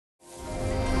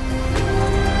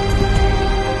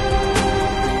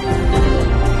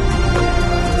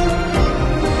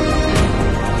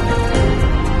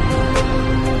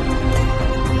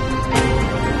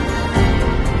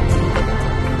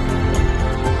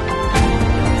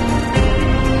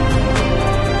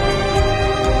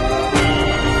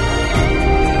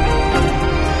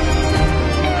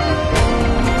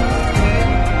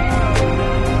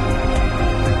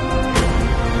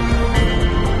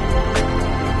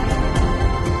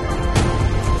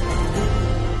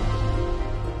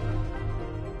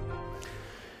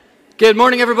Good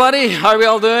morning, everybody. How are we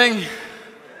all doing?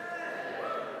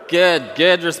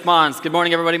 Good response. Good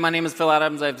morning, everybody. My name is Phil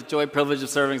Adams. I have the joy, privilege of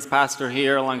serving as pastor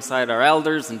here alongside our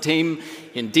elders and team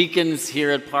and deacons here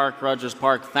at Rogers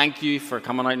Park. Thank you for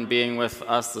coming out and being with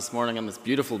us this morning on this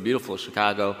beautiful, beautiful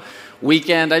Chicago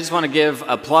weekend. I just want to give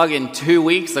a plug. In 2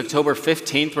 weeks, October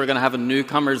 15th, we're going to have a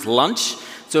newcomers lunch.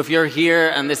 So if you're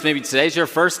here and this maybe today's your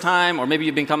first time, or maybe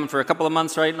you've been coming for a couple of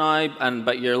months right now,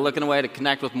 but you're looking away to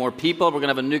connect with more people, we're going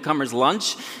to have a newcomers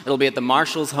lunch. It'll be at the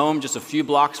Marshall's home just a few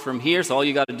blocks from here. So all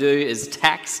you got to do is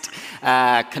text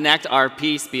Connect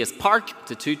RP Space Park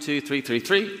to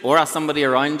 22333 or ask somebody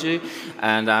around you,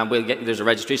 and there's a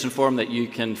registration form that you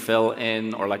can fill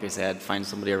in, or like I said, find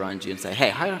somebody around you and say, hey,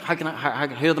 how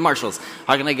are the Marshalls?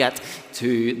 How can I get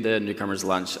to the newcomers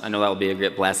lunch? I know that will be a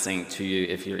great blessing to you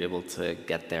if you're able to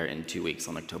get there in 2 weeks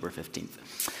on October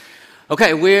 15th.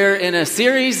 Okay, we're in a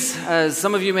series, as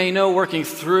some of you may know, working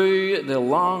through the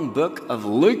long book of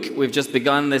Luke. We've just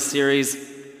begun this series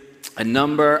a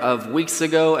number of weeks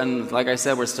ago, and like I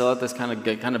said, we're still at this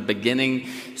kind of beginning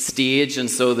stage, and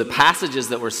so the passages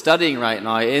that we're studying right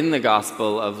now in the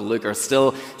Gospel of Luke are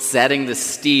still setting the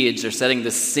stage, or setting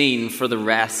the scene for the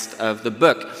rest of the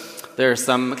book. There are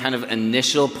some kind of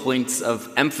initial points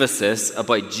of emphasis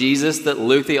about Jesus that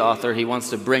Luke, the author, he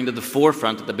wants to bring to the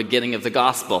forefront at the beginning of the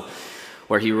Gospel,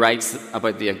 where he writes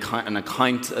about an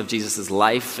account of Jesus'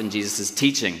 life and Jesus'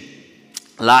 teaching.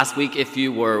 Last week, if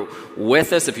you were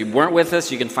with us, if you weren't with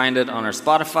us, you can find it on our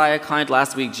Spotify account.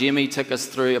 Last week, Jamie took us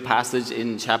through a passage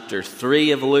in chapter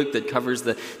 3 of Luke that covers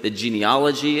the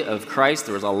genealogy of Christ.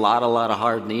 There was a lot of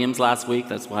hard names last week.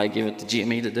 That's why I gave it to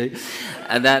Jamie to do.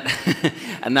 And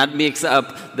that makes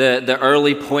up the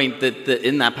early point that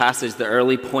in that passage, the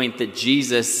early point that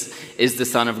Jesus is the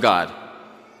Son of God.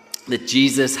 That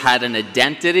Jesus had an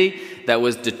identity that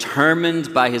was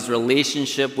determined by his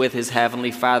relationship with his heavenly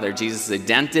Father. Jesus'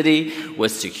 identity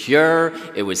was secure,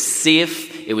 it was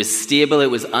safe, it was stable, it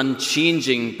was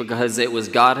unchanging, because it was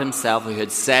God himself who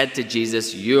had said to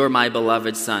Jesus, "You are my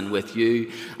beloved Son, with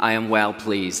you I am well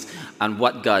pleased." And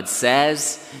what God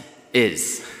says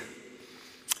is.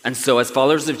 And so as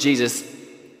followers of Jesus,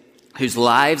 whose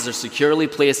lives are securely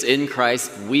placed in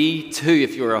Christ, we too,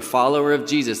 if you're a follower of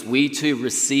Jesus, we too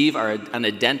receive an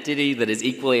identity that is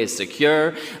equally as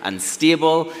secure and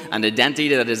stable, an identity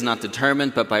that is not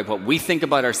determined but by what we think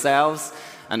about ourselves,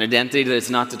 an identity that is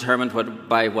not determined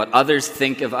by what others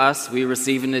think of us. We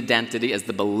receive an identity as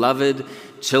the beloved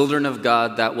children of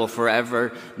God that will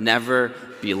forever never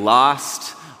be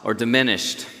lost or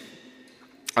diminished.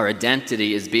 Our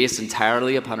identity is based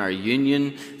entirely upon our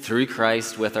union through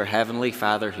Christ with our Heavenly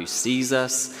Father, who sees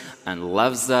us and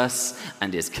loves us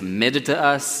and is committed to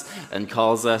us and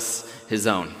calls us his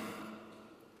own.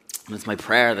 And it's my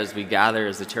prayer that as we gather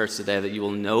as a church today, that you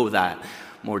will know that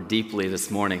more deeply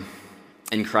this morning.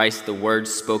 In Christ, the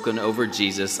words spoken over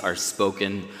Jesus are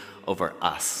spoken over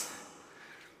us.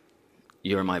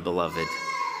 You are my beloved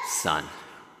Son.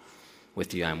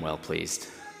 With you I am well pleased.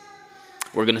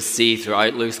 We're going to see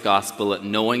throughout Luke's gospel that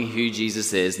knowing who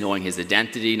Jesus is, knowing his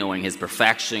identity, knowing his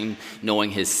perfection,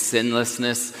 knowing his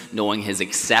sinlessness, knowing his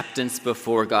acceptance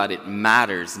before God, it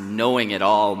matters. Knowing it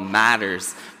all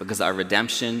matters, because our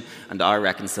redemption and our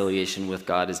reconciliation with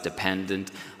God is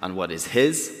dependent on what is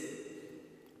his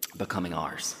becoming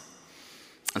ours.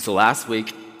 And so last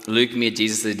week, Luke made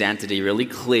Jesus' identity really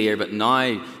clear, but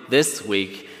now, this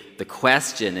week, the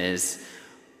question is,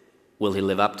 will he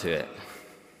live up to it?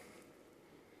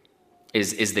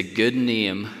 Is the good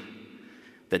name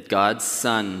that God's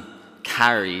Son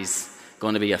carries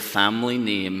going to be a family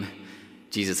name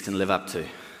Jesus can live up to?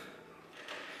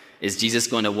 Is Jesus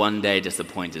going to one day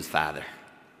disappoint his Father?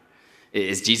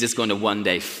 Is Jesus going to one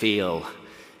day fail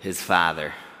his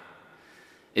Father?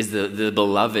 Is the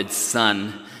beloved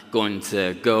Son going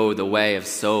to go the way of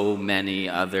so many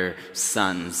other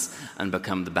sons and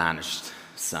become the banished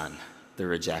son, the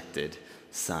rejected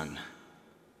son?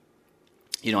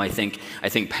 You know, I think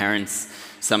parents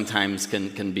sometimes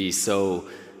can be so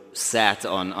set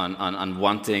on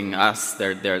wanting us,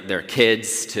 their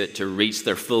kids, to reach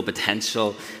their full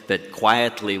potential, that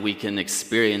quietly we can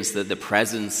experience the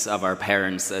presence of our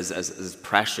parents as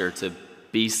pressure to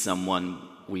be someone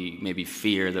we maybe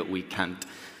fear that we can't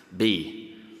be.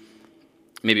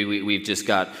 Maybe we've just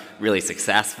got really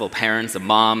successful parents, a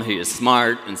mom who is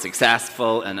smart and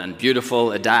successful and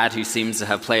beautiful, a dad who seems to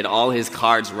have played all his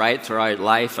cards right throughout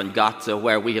life and got to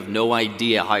where we have no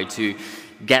idea how to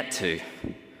get to.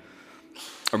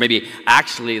 Or maybe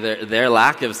actually their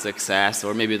lack of success,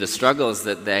 or maybe the struggles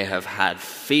that they have had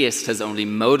faced has only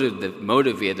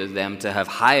motivated them to have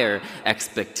higher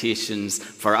expectations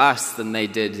for us than they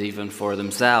did even for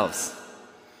themselves.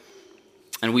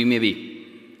 And we maybe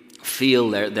feel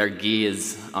their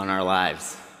gaze on our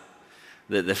lives,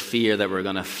 the fear that we're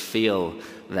going to fail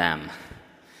them.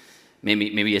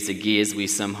 Maybe it's a gaze we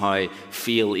somehow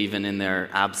feel even in their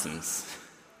absence.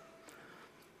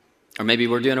 Or maybe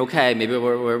we're doing okay, maybe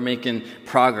we're making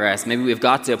progress, maybe we've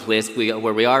got to a place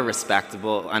where we are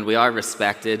respectable and we are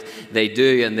respected. They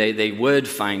do, and they would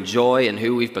find joy in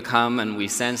who we've become, and we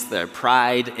sense their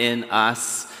pride in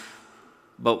us.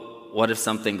 But what if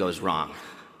something goes wrong?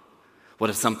 What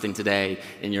if something today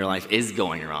in your life is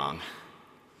going wrong?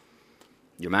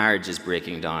 Your marriage is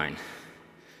breaking down.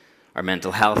 Our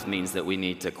mental health means that we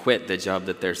need to quit the job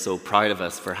that they're so proud of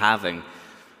us for having.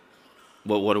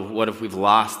 What if we've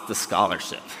lost the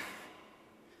scholarship?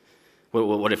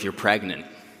 What if you're pregnant?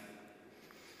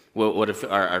 What if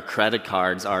our credit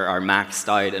cards are maxed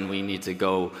out and we need to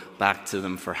go back to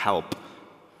them for help?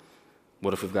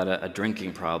 What if we've got a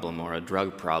drinking problem or a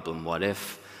drug problem? What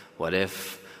if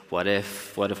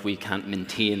we can't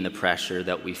maintain the pressure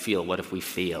that we feel? What if we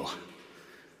fail?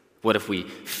 What if we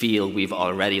feel we've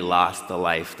already lost the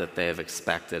life that they have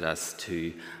expected us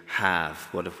to have?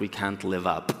 What if we can't live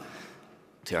up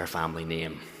to our family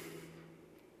name?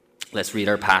 Let's read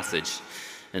our passage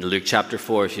in Luke chapter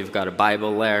 4. If you've got a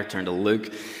Bible there, turn to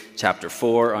Luke chapter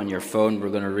 4 on your phone. We're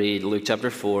going to read Luke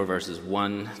chapter 4, verses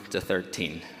 1 to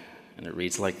 13. And it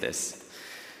reads like this.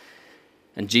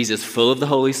 And Jesus, full of the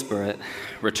Holy Spirit,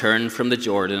 returned from the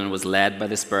Jordan and was led by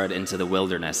the Spirit into the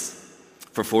wilderness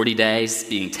for 40 days,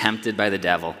 being tempted by the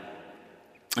devil.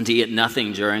 And he ate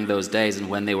nothing during those days, and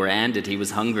when they were ended, he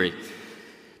was hungry.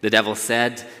 The devil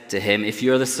said to him, "If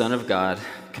you are the Son of God,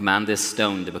 command this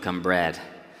stone to become bread."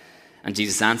 And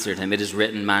Jesus answered him, "It is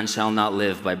written, man shall not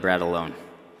live by bread alone."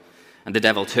 And the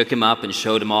devil took him up and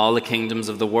showed him all the kingdoms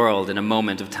of the world in a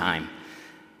moment of time,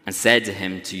 and said to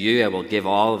him, "To you I will give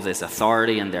all of this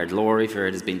authority and their glory, for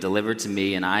it has been delivered to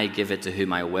me, and I give it to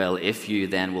whom I will. If you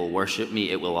then will worship me,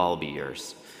 it will all be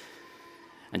yours."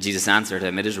 And Jesus answered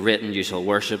him, "It is written, you shall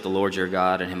worship the Lord your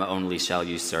God, and him only shall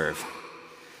you serve."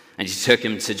 And he took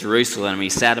him to Jerusalem, and he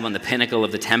set him on the pinnacle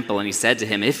of the temple, and he said to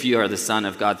him, "If you are the Son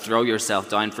of God, throw yourself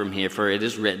down from here, for it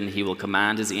is written, he will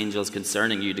command his angels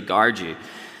concerning you to guard you,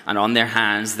 and on their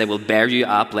hands they will bear you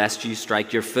up, lest you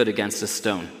strike your foot against a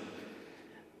stone."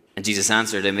 And Jesus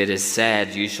answered him, "It is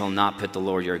said, you shall not put the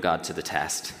Lord your God to the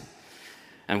test."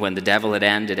 And when the devil had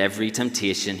ended every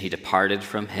temptation, he departed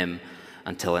from him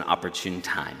until an opportune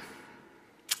time.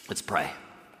 Let's pray.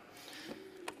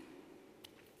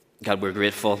 God, we're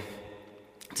grateful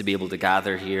to be able to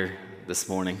gather here this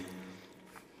morning.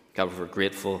 God, we're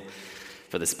grateful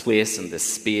for this place and this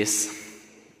space.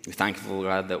 We're thankful,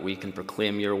 God, that we can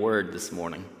proclaim your word this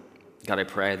morning. God, I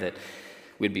pray that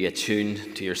we'd be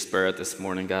attuned to your Spirit this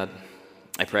morning, God.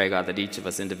 I pray, God, that each of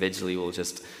us individually will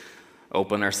just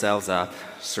open ourselves up,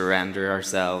 surrender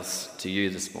ourselves to you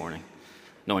this morning,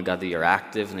 knowing, God, that you're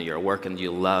active and that you're working,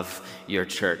 you love your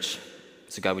church.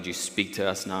 So, God, would you speak to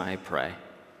us now, I pray.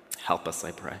 Help us,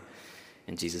 I pray.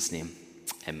 In Jesus' name,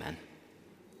 amen.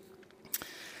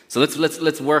 So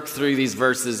let's work through these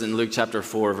verses in Luke chapter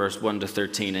 4, verse 1 to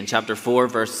 13. In chapter 4,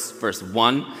 verse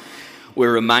 1,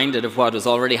 we're reminded of what has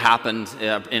already happened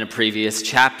in a previous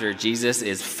chapter. Jesus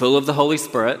is full of the Holy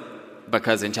Spirit,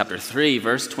 because in chapter 3,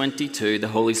 verse 22, the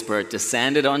Holy Spirit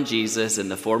descended on Jesus in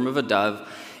the form of a dove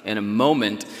in a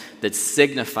moment that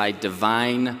signified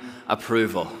divine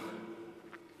approval.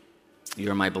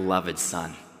 You're my beloved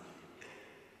Son.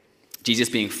 Jesus,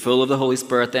 being full of the Holy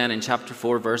Spirit, then in chapter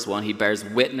 4, verse 1, he bears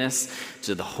witness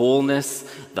to the wholeness,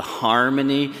 the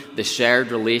harmony, the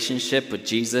shared relationship with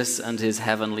Jesus and his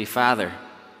heavenly Father.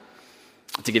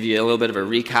 To give you a little bit of a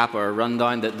recap or a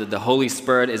rundown, the Holy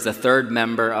Spirit is the third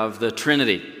member of the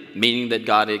Trinity, meaning that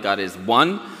God is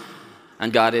one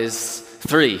and God is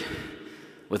three,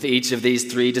 with each of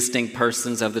these three distinct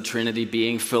persons of the Trinity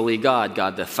being fully God.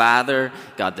 God the Father,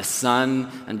 God the Son,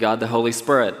 and God the Holy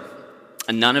Spirit.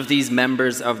 And none of these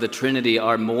members of the Trinity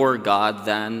are more God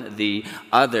than the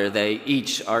other. They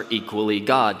each are equally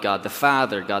God. God the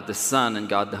Father, God the Son, and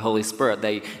God the Holy Spirit.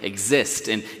 They exist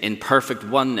in perfect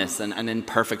oneness and in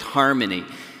perfect harmony.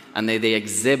 And they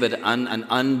exhibit an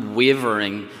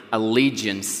unwavering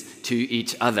allegiance to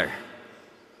each other.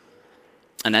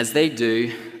 And as they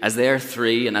do, as they are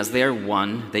three and as they are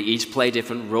one, they each play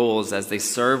different roles as they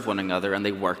serve one another and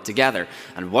they work together.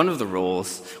 And one of the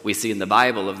roles we see in the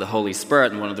Bible of the Holy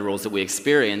Spirit, and one of the roles that we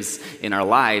experience in our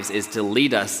lives, is to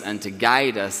lead us and to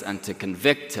guide us and to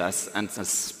convict us and to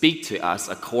speak to us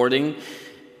according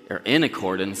or in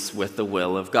accordance with the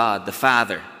will of God, the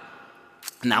Father.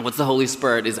 Now, what the Holy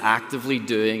Spirit is actively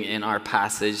doing in our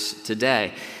passage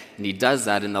today, and he does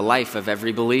that in the life of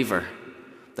every believer.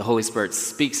 The Holy Spirit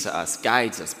speaks to us,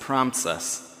 guides us, prompts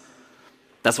us.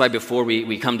 That's why before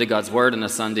we come to God's Word on a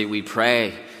Sunday, we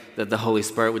pray that the Holy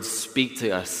Spirit would speak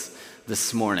to us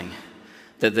this morning,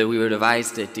 that we would have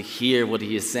eyes to hear what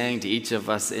he is saying to each of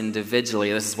us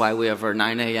individually. This is why we have our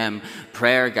 9 a.m.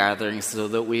 prayer gatherings, so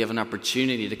that we have an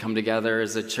opportunity to come together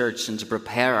as a church and to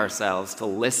prepare ourselves to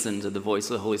listen to the voice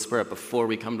of the Holy Spirit before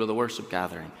we come to the worship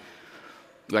gathering.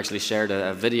 We actually shared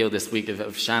a video this week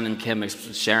of Shannon Kim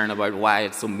sharing about why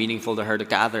it's so meaningful to her to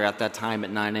gather at that time at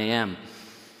 9 a.m.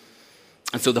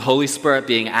 And so the Holy Spirit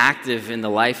being active in the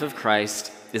life of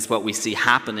Christ is what we see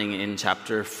happening in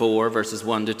chapter 4, verses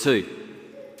 1 to 2.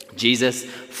 Jesus,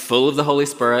 full of the Holy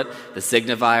Spirit, the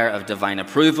signifier of divine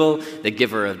approval, the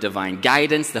giver of divine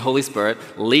guidance, the Holy Spirit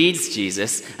leads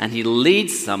Jesus, and he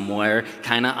leads somewhere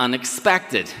kind of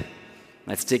unexpected.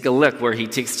 Let's take a look where he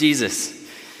takes Jesus.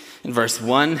 In verse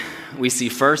 1, we see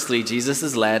firstly, Jesus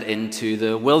is led into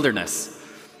the wilderness.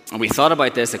 And we thought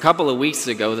about this a couple of weeks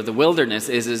ago, that the wilderness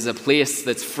is a place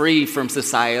that's free from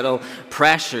societal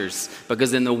pressures.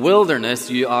 Because in the wilderness,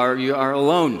 you are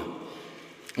alone,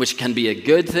 which can be a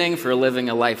good thing for living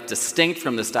a life distinct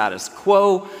from the status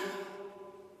quo,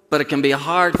 but it can be a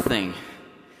hard thing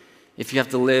if you have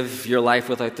to live your life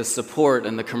without the support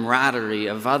and the camaraderie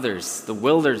of others. The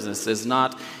wilderness is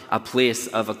not a place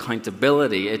of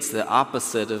accountability. It's the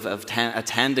opposite of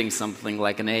attending something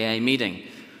like an AA meeting.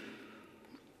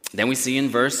 Then we see in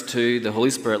verse 2, the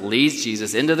Holy Spirit leads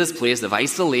Jesus into this place of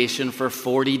isolation for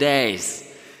 40 days.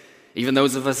 Even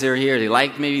those of us who are here,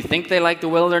 maybe think they like the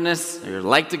wilderness, or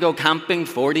like to go camping.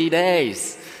 40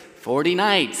 days, 40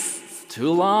 nights, it's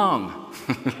too long.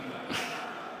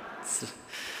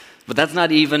 But that's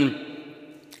not even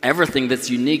everything that's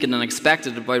unique and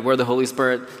unexpected about where the Holy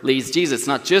Spirit leads Jesus. It's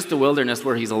not just the wilderness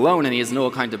where he's alone and he has no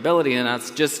accountability, and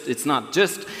it's not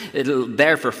just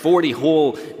there for 40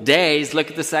 whole days. Look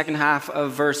at the second half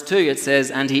of verse 2. It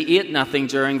says, and he ate nothing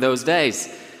during those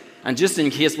days. And just in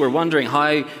case we're wondering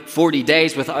how 40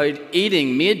 days without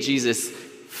eating made Jesus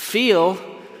feel,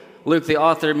 Luke, the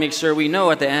author, makes sure we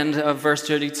know at the end of verse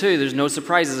 32, there's no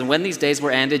surprises. And when these days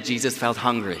were ended, Jesus felt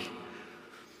hungry.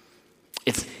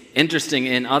 It's interesting,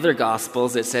 in other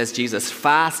Gospels, it says Jesus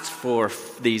fasted for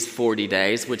these 40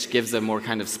 days, which gives a more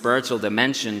kind of spiritual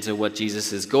dimension to what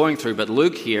Jesus is going through. But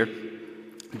Luke here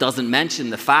doesn't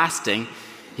mention the fasting.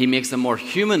 He makes a more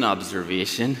human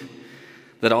observation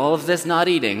that all of this not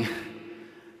eating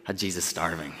had Jesus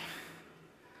starving.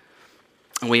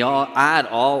 And we all add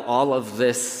all of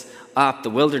this up,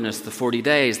 the wilderness, the 40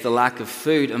 days, the lack of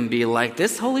food, and be like,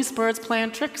 this Holy Spirit's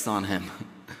playing tricks on him.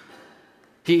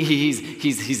 He's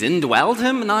indwelled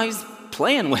him, and now he's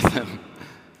playing with him.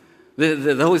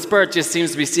 The Holy Spirit just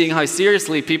seems to be seeing how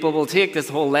seriously people will take this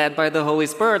whole led by the Holy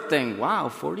Spirit thing. Wow,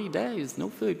 40 days, no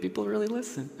food. People really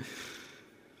listen.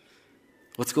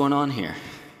 What's going on here?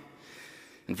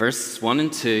 In verse 1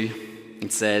 and 2,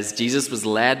 it says, Jesus was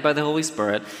led by the Holy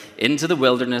Spirit into the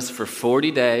wilderness for 40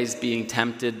 days, being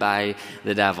tempted by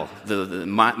the devil.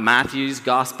 Matthew's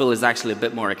gospel is actually a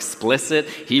bit more explicit.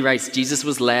 He writes, Jesus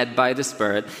was led by the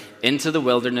Spirit into the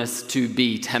wilderness to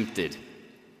be tempted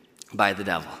by the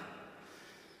devil.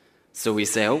 So we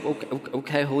say,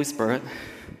 okay, Holy Spirit.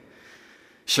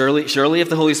 Surely if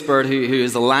the Holy Spirit, who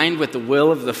is aligned with the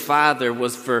will of the Father,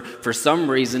 was for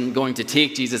some reason going to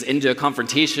take Jesus into a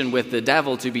confrontation with the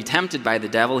devil to be tempted by the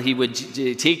devil, he would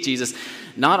take Jesus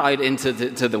not out into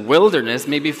the wilderness,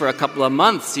 maybe for a couple of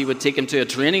months. He would take him to a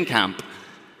training camp.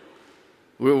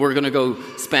 We're going to go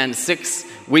spend 6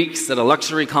 weeks at a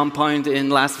luxury compound in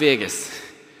Las Vegas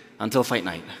until fight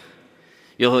night.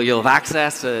 You'll have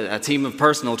access to a team of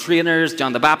personal trainers.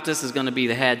 John the Baptist is going to be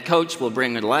the head coach. We'll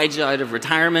bring Elijah out of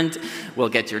retirement. We'll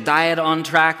get your diet on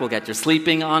track. We'll get your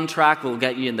sleeping on track. We'll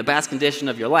get you in the best condition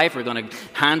of your life. We're going to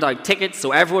hand out tickets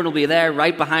so everyone will be there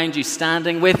right behind you,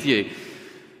 standing with you.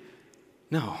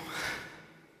 No.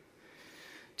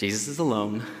 Jesus is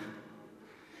alone.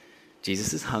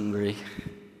 Jesus is hungry.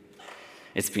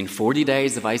 It's been 40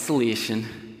 days of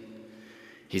isolation.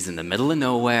 He's in the middle of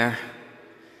nowhere.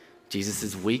 Jesus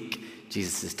is weak,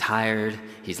 Jesus is tired,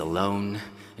 he's alone,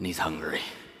 and he's hungry.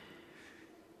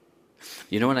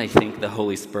 You know what I think the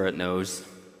Holy Spirit knows?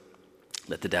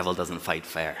 That the devil doesn't fight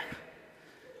fair.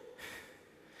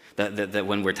 That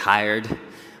when we're tired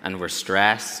and we're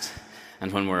stressed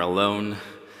and when we're alone,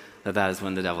 that is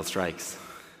when the devil strikes.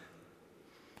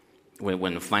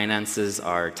 When finances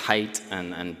are tight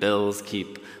and bills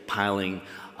keep piling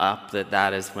up,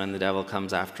 that is when the devil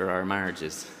comes after our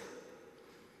marriages.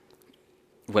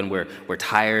 When we're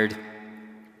tired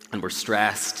and we're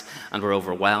stressed and we're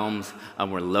overwhelmed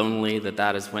and we're lonely,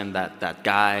 that is when that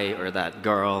guy or that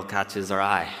girl catches our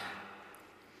eye.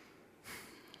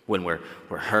 When we're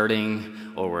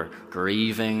hurting or we're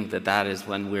grieving, that is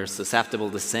when we're susceptible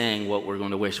to saying what we're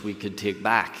going to wish we could take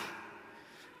back.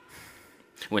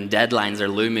 When deadlines are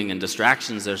looming and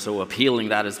distractions are so appealing,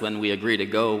 that is when we agree to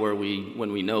go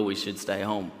when we know we should stay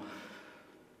home.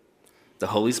 The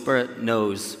Holy Spirit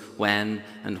knows when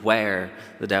and where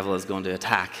the devil is going to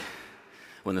attack.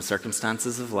 When the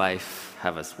circumstances of life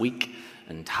have us weak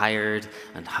and tired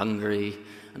and hungry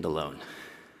and alone.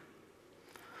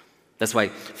 That's why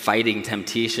fighting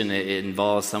temptation, it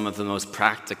involves some of the most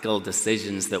practical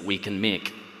decisions that we can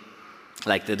make.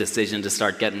 Like the decision to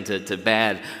start getting to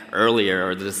bed earlier,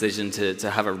 or the decision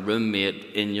to have a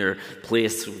roommate in your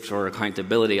place for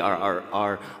accountability.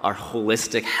 Our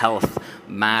holistic health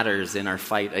matters in our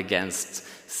fight against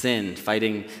sin.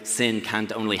 Fighting sin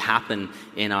can't only happen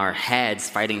in our heads.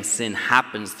 Fighting sin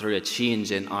happens through a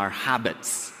change in our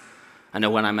habits. I know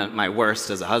when I'm at my worst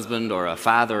as a husband or a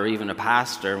father or even a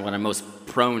pastor, when I'm most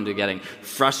prone to getting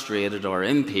frustrated or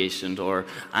impatient or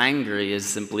angry is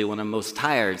simply when I'm most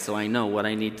tired. So I know what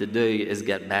I need to do is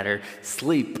get better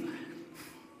sleep.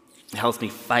 It helps me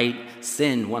fight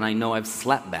sin when I know I've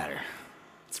slept better.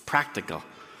 It's practical.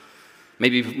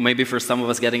 Maybe for some of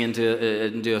us getting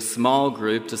into a small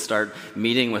group to start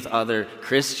meeting with other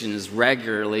Christians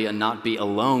regularly and not be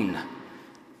alone.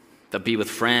 To be with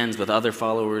friends, with other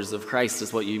followers of Christ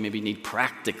is what you maybe need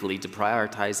practically to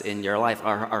prioritize in your life.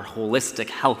 Our holistic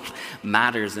health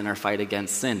matters in our fight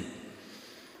against sin.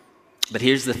 But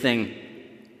here's the thing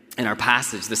in our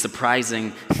passage, the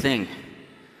surprising thing.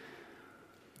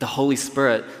 The Holy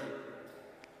Spirit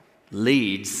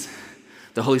leads,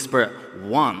 the Holy Spirit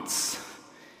wants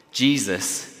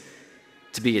Jesus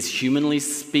to be as humanly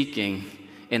speaking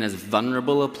in as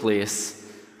vulnerable a place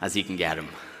as he can get him.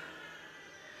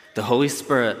 The Holy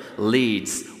Spirit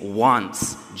leads,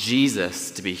 wants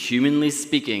Jesus to be, humanly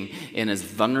speaking, in as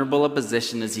vulnerable a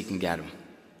position as he can get him.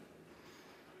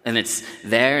 And it's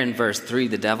there in verse 3,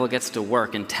 the devil gets to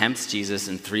work and tempts Jesus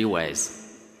in 3 ways.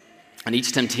 And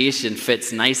each temptation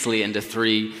fits nicely into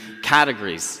 3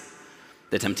 categories.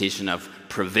 The temptation of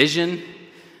provision,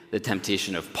 the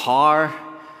temptation of power,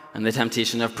 and the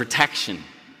temptation of protection.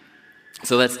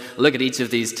 So let's look at each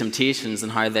of these temptations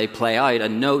and how they play out,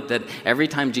 and note that every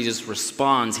time Jesus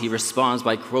responds, he responds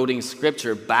by quoting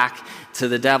scripture back to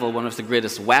the devil. One of the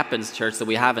greatest weapons, church, that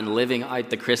we have in living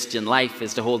out the Christian life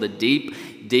is to hold a deep,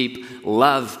 deep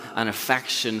love and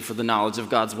affection for the knowledge of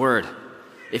God's word.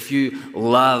 If you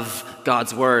love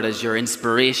God's word as your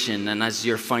inspiration and as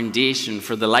your foundation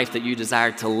for the life that you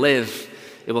desire to live,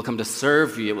 it will come to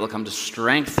serve you, it will come to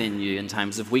strengthen you in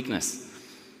times of weakness.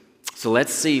 So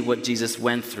let's see what Jesus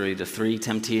went through, the 3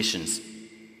 temptations.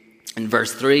 In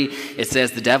verse 3, it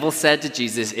says, the devil said to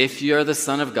Jesus, if you are the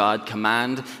Son of God,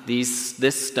 command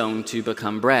this stone to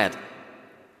become bread.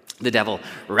 The devil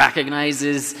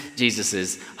recognizes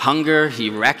Jesus' hunger. He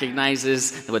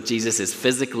recognizes what Jesus is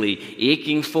physically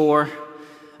aching for.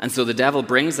 And so the devil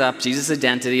brings up Jesus'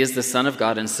 identity as the Son of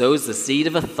God and sows the seed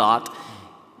of a thought.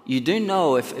 You do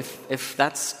know if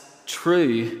that's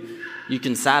true, you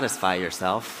can satisfy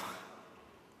yourself.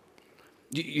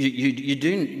 You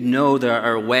do know there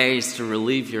are ways to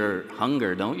relieve your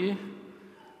hunger, don't you?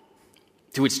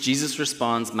 To which Jesus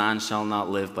responds, man shall not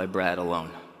live by bread alone.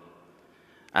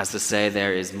 As to say,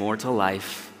 there is more to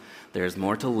life, there is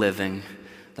more to living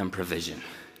than provision.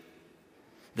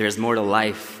 There is more to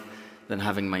life than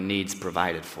having my needs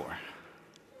provided for.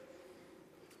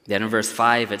 Then in verse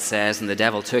 5 it says, and the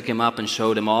devil took him up and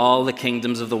showed him all the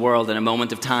kingdoms of the world in a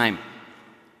moment of time.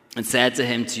 And said to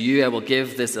him, to you I will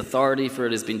give this authority, for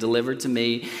it has been delivered to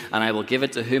me, and I will give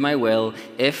it to whom I will.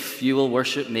 If you will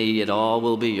worship me, it all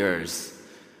will be yours.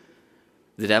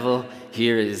 The devil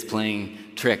here is playing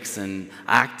tricks and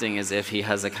acting as if he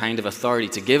has a kind of authority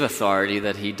to give authority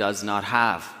that he does not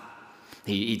have.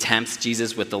 He tempts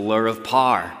Jesus with the lure of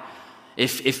power.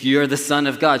 If you're the Son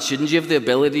of God, shouldn't you have the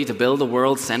ability to build a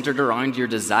world centered around your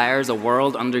desires, a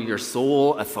world under your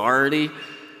sole authority?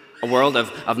 A world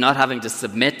of not having to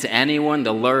submit to anyone,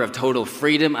 the lure of total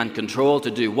freedom and control to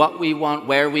do what we want,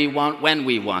 where we want, when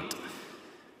we want.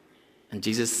 And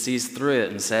Jesus sees through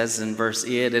it and says in verse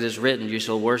 8, it is written, you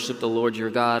shall worship the Lord your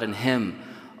God, and him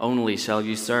only shall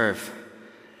you serve.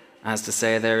 as to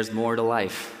say there's more to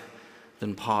life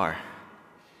than power.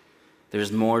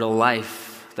 There's more to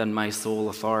life than my sole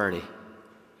authority.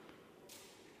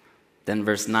 Then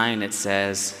verse 9 it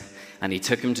says, and he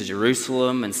took him to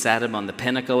Jerusalem and set him on the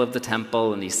pinnacle of the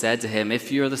temple, and he said to him,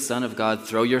 if you are the Son of God,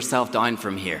 throw yourself down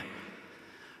from here.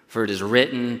 For it is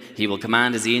written, he will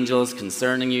command his angels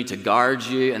concerning you to guard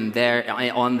you, and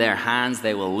on their hands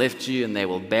they will lift you, and they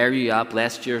will bear you up,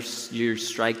 lest you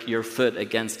strike your foot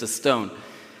against a stone.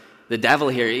 The devil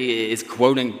here is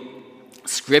quoting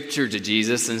scripture to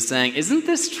Jesus and saying, isn't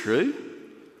this true?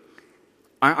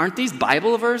 Aren't these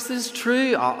Bible verses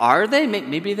true? Are they?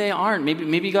 Maybe they aren't.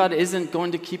 Maybe God isn't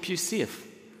going to keep you safe.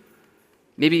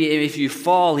 Maybe if you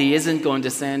fall, he isn't going to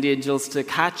send angels to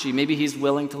catch you. Maybe he's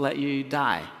willing to let you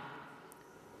die.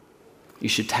 You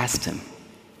should test him.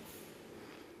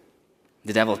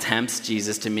 The devil tempts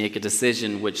Jesus to make a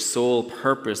decision which sole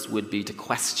purpose would be to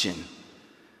question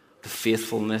the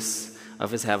faithfulness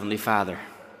of his heavenly Father.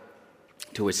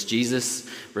 To which Jesus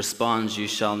responds, you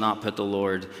shall not put the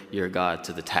Lord your God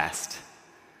to the test.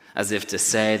 As if to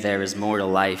say there is more to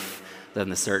life than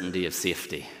the certainty of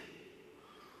safety.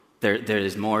 There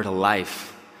is more to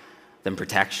life than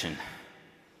protection.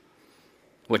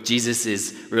 What Jesus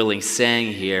is really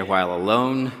saying here, while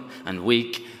alone and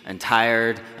weak and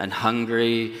tired and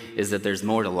hungry, is that there's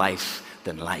more to life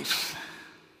than life.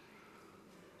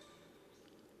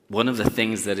 One of the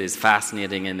things that is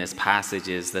fascinating in this passage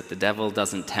is that the devil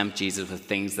doesn't tempt Jesus with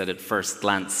things that at first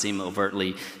glance seem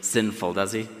overtly sinful,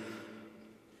 does he?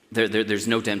 There's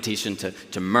no temptation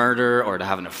to murder or to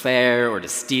have an affair or to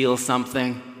steal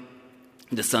something.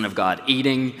 The Son of God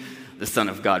eating, the Son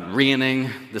of God reigning,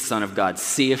 the Son of God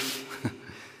safe.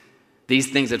 These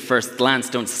things at first glance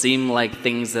don't seem like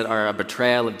things that are a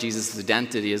betrayal of Jesus'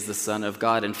 identity as the Son of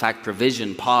God. In fact,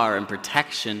 provision, power, and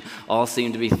protection all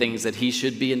seem to be things that he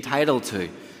should be entitled to.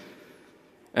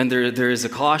 And there is a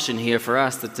caution here for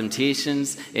us that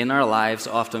temptations in our lives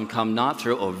often come not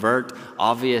through overt,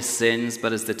 obvious sins,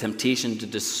 but as the temptation to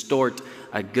distort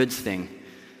a good thing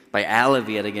by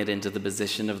elevating it into the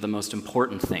position of the most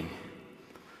important thing.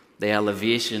 The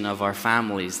elevation of our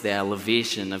families, the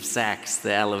elevation of sex,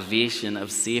 the elevation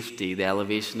of safety, the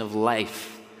elevation of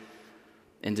life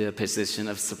into a position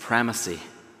of supremacy.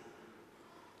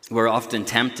 We're often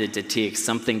tempted to take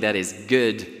something that is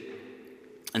good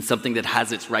and something that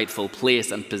has its rightful place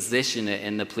and position it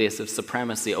in the place of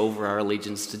supremacy over our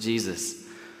allegiance to Jesus.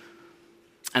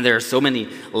 And there are so many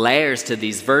layers to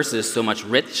these verses, so much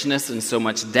richness and so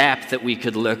much depth that we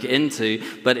could look into,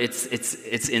 but it's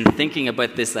in thinking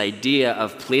about this idea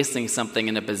of placing something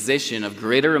in a position of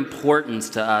greater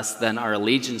importance to us than our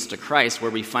allegiance to Christ, where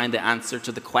we find the answer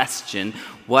to the question,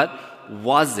 what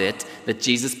was it that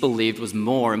Jesus believed was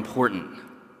more important?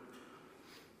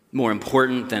 More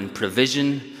important than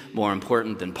provision, more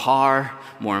important than power,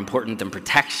 more important than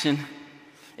protection?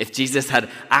 If Jesus had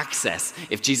access,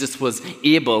 if Jesus was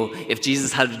able, if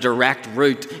Jesus had a direct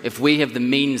route, if we have the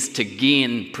means to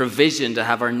gain provision, to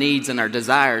have our needs and our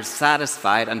desires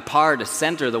satisfied, and power to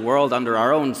center the world under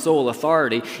our own sole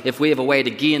authority, if we have a way to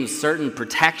gain certain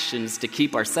protections to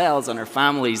keep ourselves and our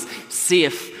families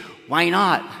safe, why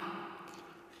not?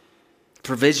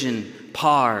 Provision,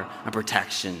 power, and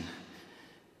protection.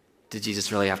 Did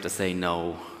Jesus really have to say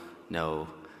no, no,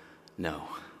 no?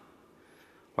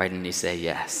 Why didn't he say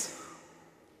yes?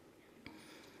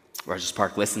 Rogers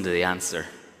Park, listen to the answer.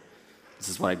 This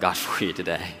is what I got for you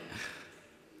today.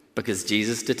 Because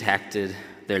Jesus detected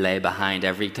there lay behind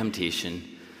every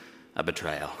temptation a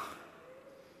betrayal.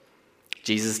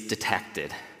 Jesus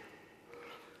detected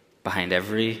behind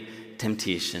every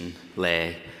temptation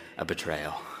lay a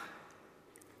betrayal.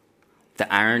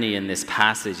 The irony in this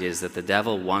passage is that the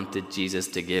devil wanted Jesus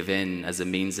to give in as a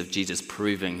means of Jesus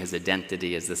proving his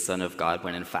identity as the Son of God,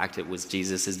 when in fact it was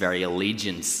Jesus' very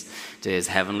allegiance to his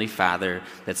heavenly Father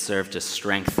that served to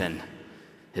strengthen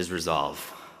his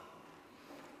resolve.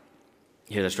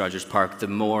 Here at Rogers Park, the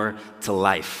more to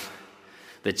life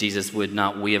that Jesus would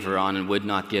not waver on and would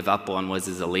not give up on was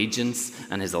his allegiance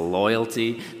and his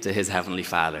loyalty to his heavenly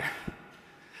Father.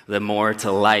 The more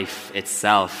to life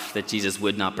itself that Jesus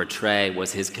would not betray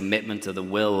was his commitment to the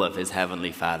will of his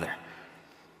heavenly Father.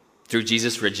 Through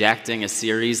Jesus rejecting a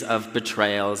series of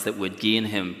betrayals that would gain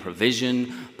him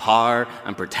provision, power,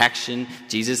 and protection,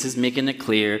 Jesus is making it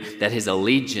clear that his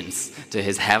allegiance to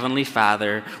his heavenly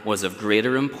Father was of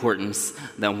greater importance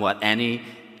than what any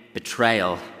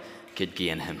betrayal could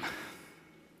gain him.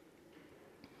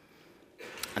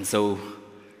 And so,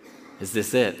 is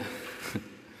this it?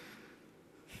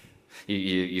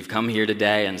 You've come here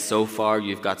today, and so far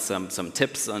you've got some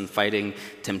tips on fighting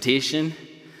temptation.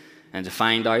 and to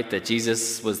find out that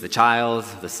Jesus was the child,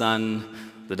 the son,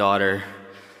 the daughter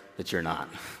that you're not.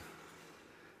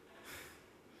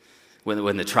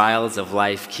 When the trials of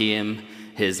life came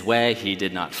his way, he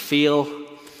did not fail,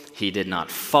 he did not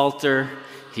falter,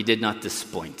 he did not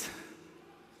disappoint.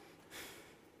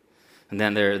 And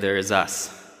then there is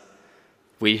us.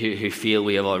 We who feel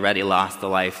we have already lost the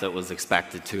life that was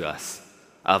expected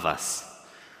of us.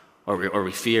 Or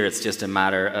we fear it's just a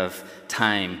matter of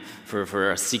time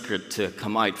for a secret to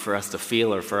come out, for us to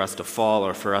fail, or for us to fall,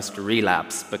 or for us to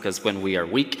relapse. Because when we are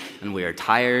weak and we are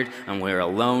tired and we are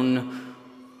alone,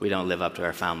 we don't live up to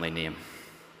our family name.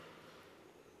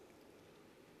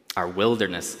 Our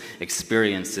wilderness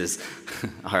experiences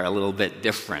are a little bit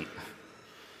different.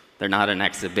 They're not an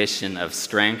exhibition of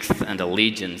strength and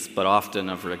allegiance, but often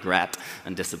of regret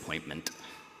and disappointment.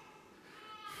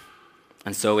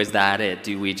 And so is that it?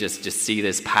 Do we just see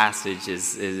this passage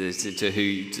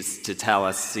to tell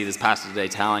us, see this passage today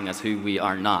telling us who we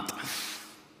are not?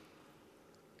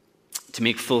 To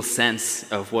make full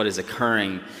sense of what is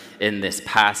occurring in this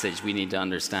passage, we need to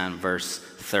understand verse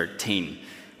 13,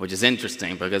 which is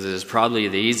interesting because it is probably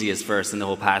the easiest verse in the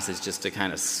whole passage just to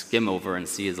kind of skim over and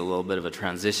see as a little bit of a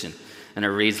transition. And it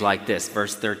reads like this,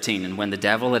 verse 13, "And when the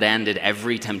devil had ended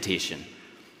every temptation,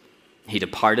 he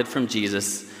departed from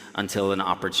Jesus until an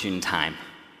opportune time."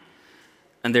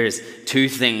 And there's two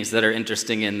things that are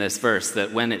interesting in this verse,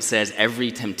 that when it says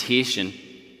every temptation,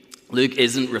 Luke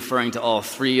isn't referring to all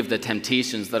three of the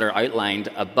temptations that are outlined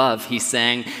above. He's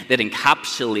saying that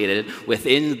encapsulated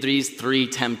within these three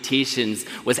temptations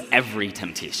was every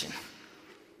temptation.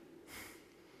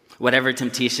 Whatever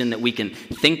temptation that we can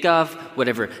think of,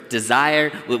 whatever desire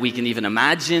that we can even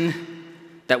imagine,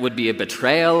 that would be a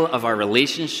betrayal of our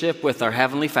relationship with our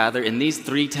Heavenly Father. In these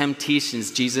three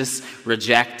temptations, Jesus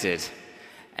rejected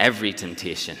every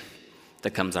temptation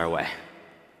that comes our way.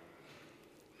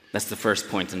 That's the first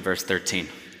point in verse 13.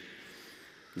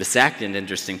 The second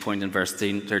interesting point in verse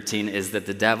 13 is that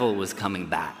the devil was coming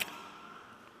back.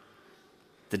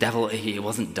 The devil, he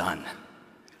wasn't done.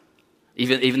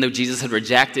 Even though Jesus had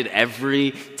rejected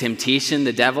every temptation,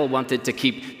 the devil wanted to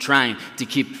keep trying, to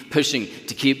keep pushing,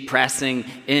 to keep pressing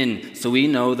in. So we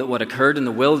know that what occurred in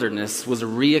the wilderness was a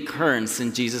reoccurrence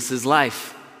in Jesus'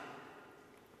 life.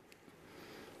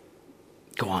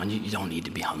 Go on, you don't need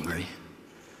to be hungry.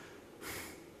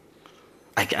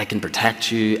 I can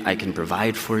protect you. I can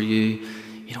provide for you.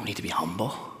 You don't need to be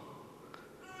humble.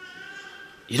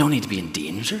 You don't need to be in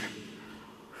danger.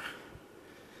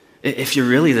 If you're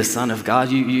really the Son of God,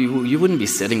 you wouldn't be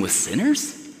sitting with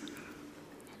sinners.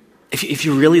 If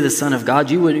you're really the Son of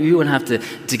God, you wouldn't have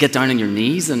to get down on your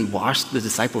knees and wash the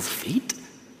disciples' feet.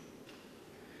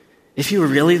 If you were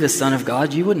really the Son of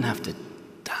God, you wouldn't have to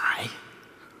die.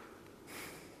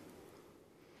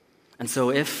 And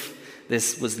so if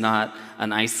this was not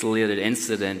an isolated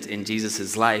incident in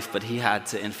Jesus' life, but he had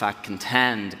to, in fact,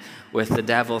 contend with the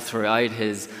devil throughout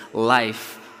his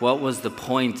life, what was the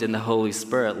point in the Holy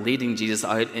Spirit leading Jesus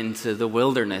out into the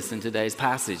wilderness in today's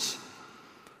passage?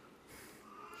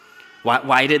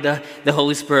 Why did the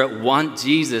Holy Spirit want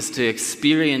Jesus to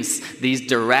experience these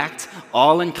direct,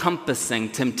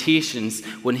 all-encompassing temptations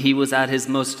when he was at his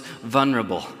most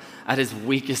vulnerable, at his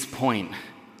weakest point?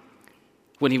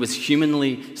 When he was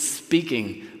humanly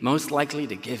speaking, most likely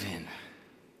to give in.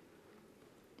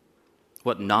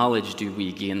 What knowledge do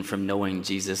we gain from knowing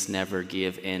Jesus never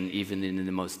gave in, even in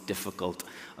the most difficult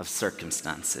of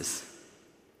circumstances?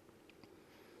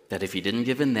 That if he didn't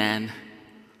give in then,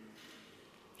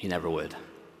 he never would.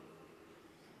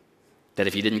 That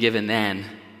if he didn't give in then,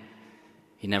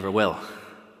 he never will.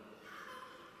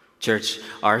 Church,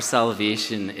 our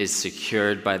salvation is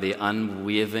secured by the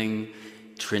unwavering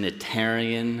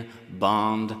Trinitarian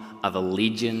bond of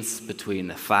allegiance between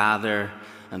the Father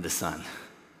and the Son.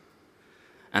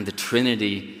 And the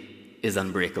Trinity is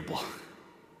unbreakable.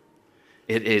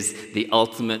 It is the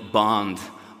ultimate bond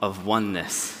of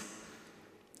oneness.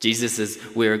 Jesus, as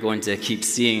we're going to keep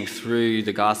seeing through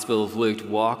the Gospel of Luke,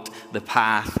 walked the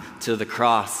path to the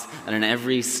cross, and in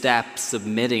every step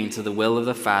submitting to the will of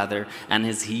the Father. And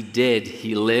as he did,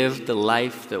 he lived the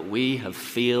life that we have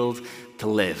failed to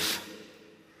live.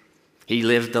 He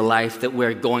lived the life that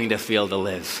we're going to fail to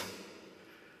live.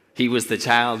 He was the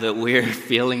child that we're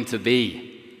failing to be.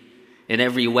 In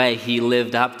every way, he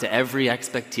lived up to every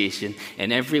expectation.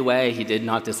 In every way, he did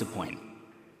not disappoint.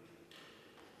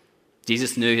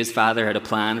 Jesus knew his Father had a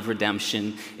plan of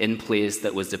redemption in place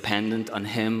that was dependent on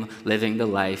him living the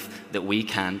life that we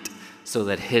can't, so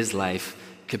that his life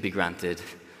could be granted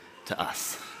to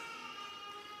us.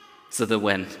 So that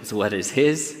what is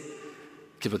his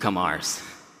could become ours.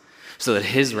 so that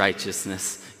his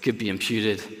righteousness could be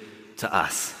imputed to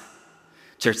us.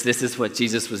 Church, this is what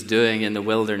Jesus was doing in the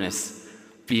wilderness,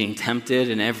 being tempted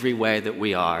in every way that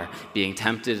we are, being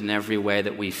tempted in every way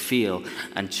that we feel,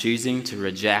 and choosing to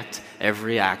reject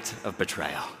every act of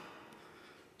betrayal,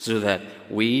 so that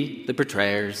we, the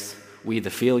betrayers, we, the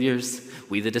failures,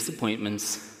 we, the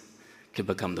disappointments, could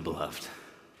become the beloved.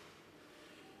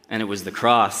 And it was the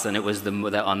cross, and it was the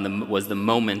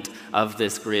moment of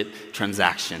this great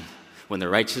transaction, when the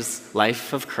righteous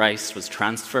life of Christ was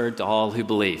transferred to all who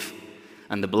believe,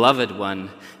 and the beloved one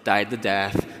died the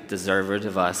death deserved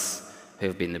of us who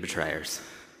have been the betrayers.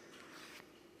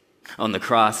 On the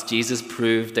cross, Jesus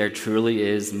proved there truly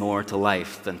is more to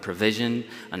life than provision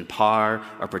and power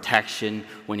or protection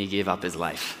when he gave up his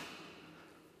life,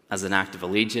 as an act of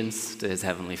allegiance to his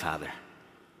heavenly Father,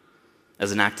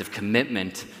 as an act of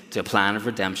commitment to a plan of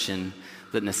redemption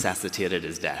that necessitated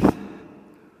his death.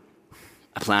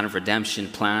 A plan of redemption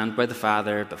planned by the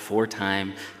Father before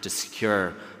time to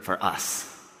secure for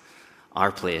us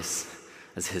our place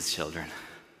as his children.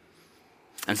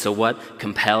 And so what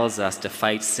compels us to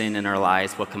fight sin in our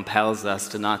lives, what compels us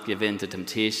to not give in to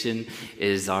temptation,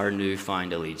 is our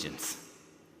newfound allegiance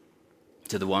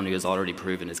to the one who has already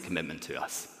proven his commitment to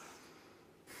us.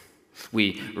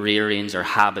 We rearrange our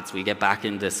habits. We get back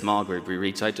into a small group. We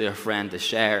reach out to a friend to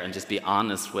share and just be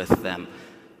honest with them.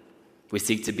 We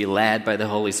seek to be led by the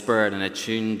Holy Spirit and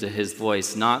attuned to his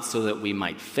voice, not so that we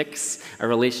might fix a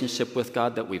relationship with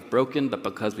God that we've broken, but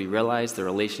because we realize the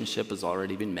relationship has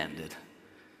already been mended.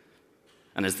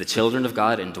 And as the children of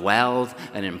God, indwelled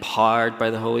and empowered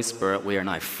by the Holy Spirit, we are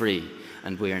now free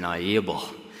and we are now able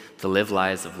to live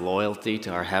lives of loyalty to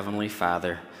our Heavenly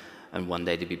Father and one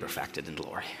day to be perfected in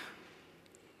glory.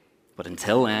 But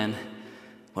until then,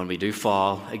 when we do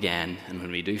fall again and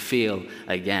when we do fail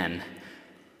again,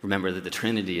 remember that the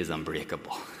Trinity is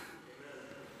unbreakable.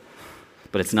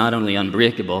 But it's not only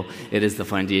unbreakable, it is the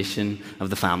foundation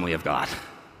of the family of God.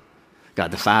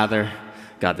 God the Father,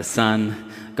 God the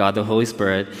Son, God the Holy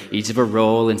Spirit, each have a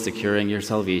role in securing your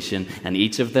salvation, and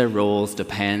each of their roles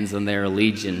depends on their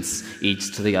allegiance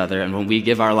each to the other. And when we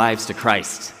give our lives to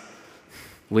Christ,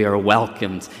 we are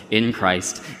welcomed in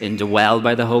Christ, indwelled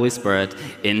by the Holy Spirit,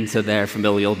 into their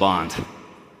familial bond.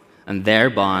 And their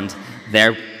bond,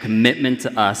 their commitment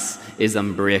to us is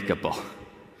unbreakable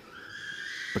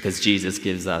because Jesus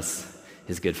gives us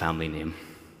his good family name.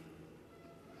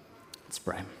 Let's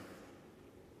pray.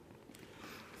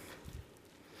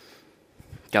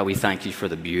 God, we thank you for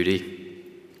the beauty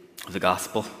of the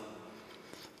gospel.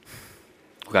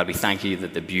 God, we thank you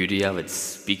that the beauty of it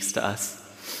speaks to us.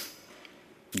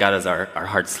 God, as our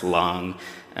hearts long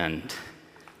and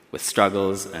with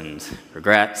struggles and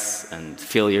regrets and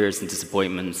failures and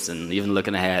disappointments and even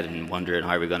looking ahead and wondering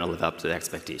how we're going to live up to the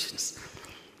expectations.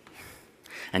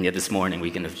 And yet this morning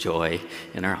we can have joy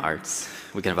in our hearts.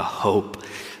 We can have a hope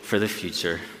for the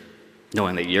future,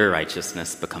 knowing that your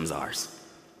righteousness becomes ours.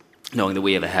 Knowing that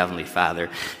we have a Heavenly Father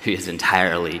who is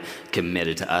entirely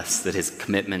committed to us, that his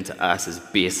commitment to us is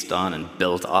based on and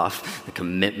built off the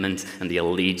commitment and the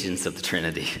allegiance of the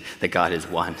Trinity, that God is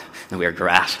one, and we are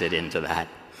grafted into that.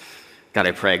 God,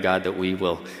 I pray, God, that we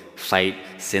will fight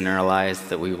sin in our lives,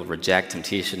 that we will reject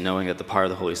temptation, knowing that the power of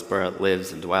the Holy Spirit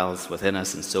lives and dwells within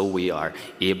us, and so we are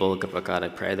able. But God, I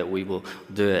pray that we will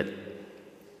do it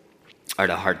out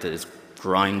of a heart that is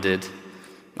grounded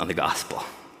on the gospel,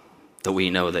 that we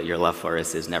know that your love for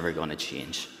us is never going to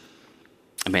change.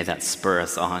 And may that spur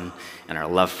us on in our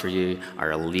love for you,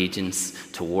 our allegiance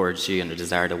towards you, and a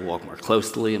desire to walk more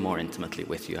closely and more intimately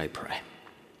with you, I pray.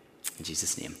 In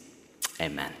Jesus' name,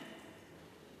 amen.